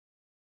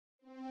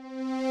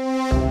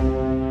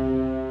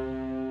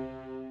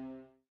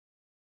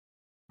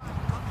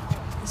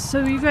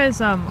So you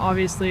guys,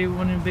 obviously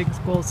one of the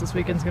big goals this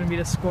weekend is going to be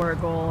to score a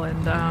goal.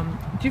 And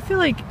do you feel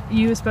like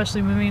you,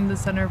 especially moving to the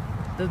center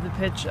of the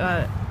pitch,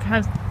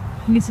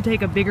 needs to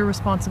take a bigger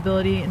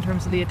responsibility in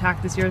terms of the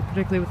attack this year,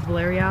 particularly with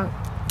Valeri out?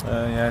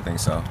 Yeah, I think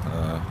so.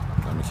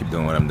 I'm going to keep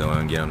doing what I'm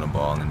doing, get on the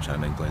ball, and then try to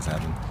make plays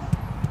happen.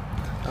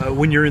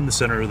 When you're in the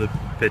center of the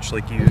pitch,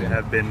 like you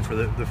have been for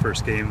the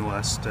first game, the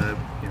last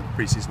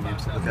preseason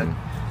games, like that,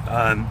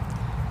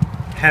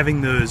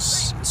 having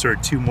those sort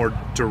of two more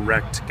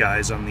direct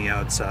guys on the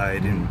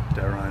outside, and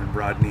Darlington and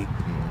Rodney,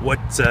 what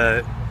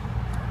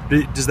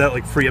does that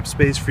like free up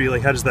space for you?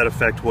 Like, how does that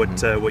affect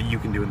what you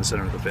can do in the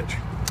center of the pitch?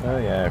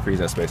 Yeah, it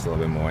frees up space a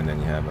little bit more, and then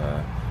you have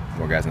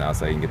more guys on the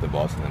outside. You can get the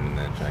ball to them, and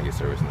then try and get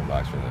service in the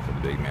box for the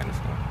big man and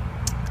stuff.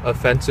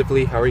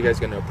 Offensively, how are you guys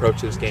going to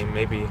approach this game?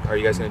 Maybe are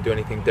you guys going to do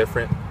anything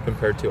different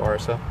compared to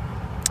RSL?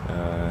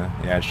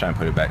 Yeah, just try and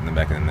put it back in the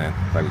back of the net.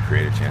 If we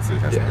created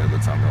chances, have some good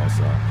looks on goal.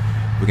 So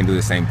we can do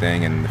the same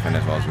thing and defend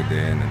as well as we did,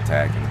 and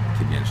attack and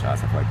keep getting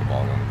shots. I feel like the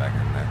ball going in the back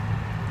of the net.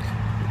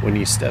 When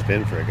you step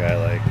in for a guy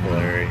like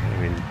Valeri,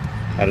 I mean,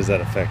 how does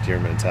that affect your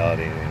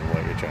mentality and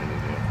what you're trying to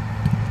do?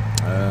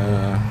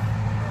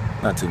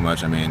 Not too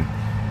much. I mean,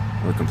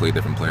 we're completely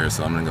different players,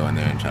 so I'm going to go in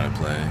there and try to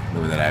play the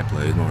way that I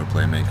play. He's more of a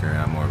playmaker, and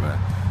I'm more of a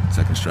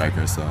second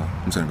striker, so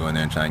I'm just going to go in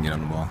there and try and get on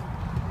the ball.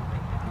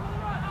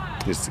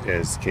 Just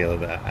has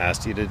Caleb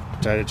asked you to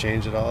try to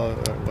change at all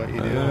what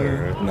you do,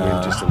 or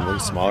no. Just in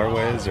smaller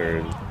ways,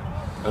 or?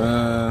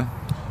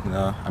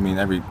 No. I mean,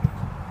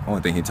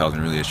 only thing he tells me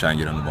really is try and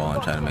get on the ball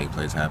and try to make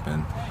plays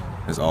happen.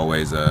 As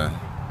always,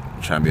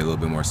 try and be a little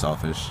bit more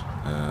selfish,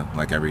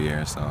 like every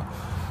year. So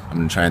I'm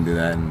going to try and do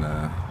that, and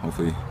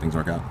hopefully things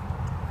work out.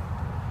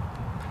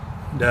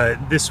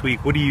 This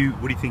week, what do you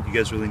think you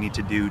guys really need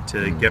to do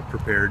to get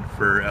prepared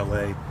for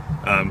LA,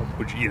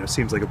 which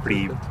seems like a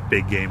pretty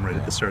big game right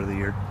at the start of the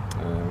year?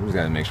 We just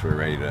got to make sure we're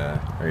ready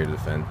to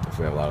defend if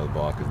we have a lot of the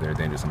ball, because they're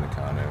dangerous on the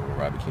counter. With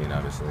Robbie Keane,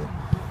 obviously,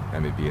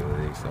 MVP of the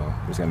league, so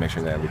we just got to make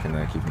sure that we can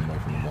keep him away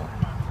from the ball.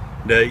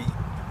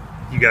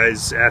 You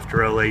guys,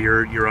 after LA,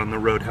 you're on the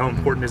road. How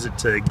important is it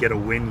to get a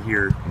win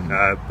here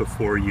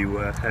before you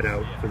head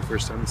out for the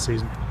first time this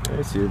season? Yeah,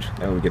 it's huge.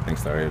 Now we get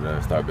things started,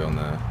 start building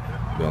the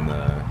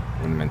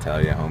winning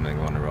mentality at home, and then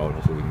go on the road.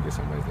 Hopefully we can get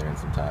some wins there and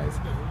some ties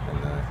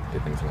and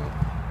get things going.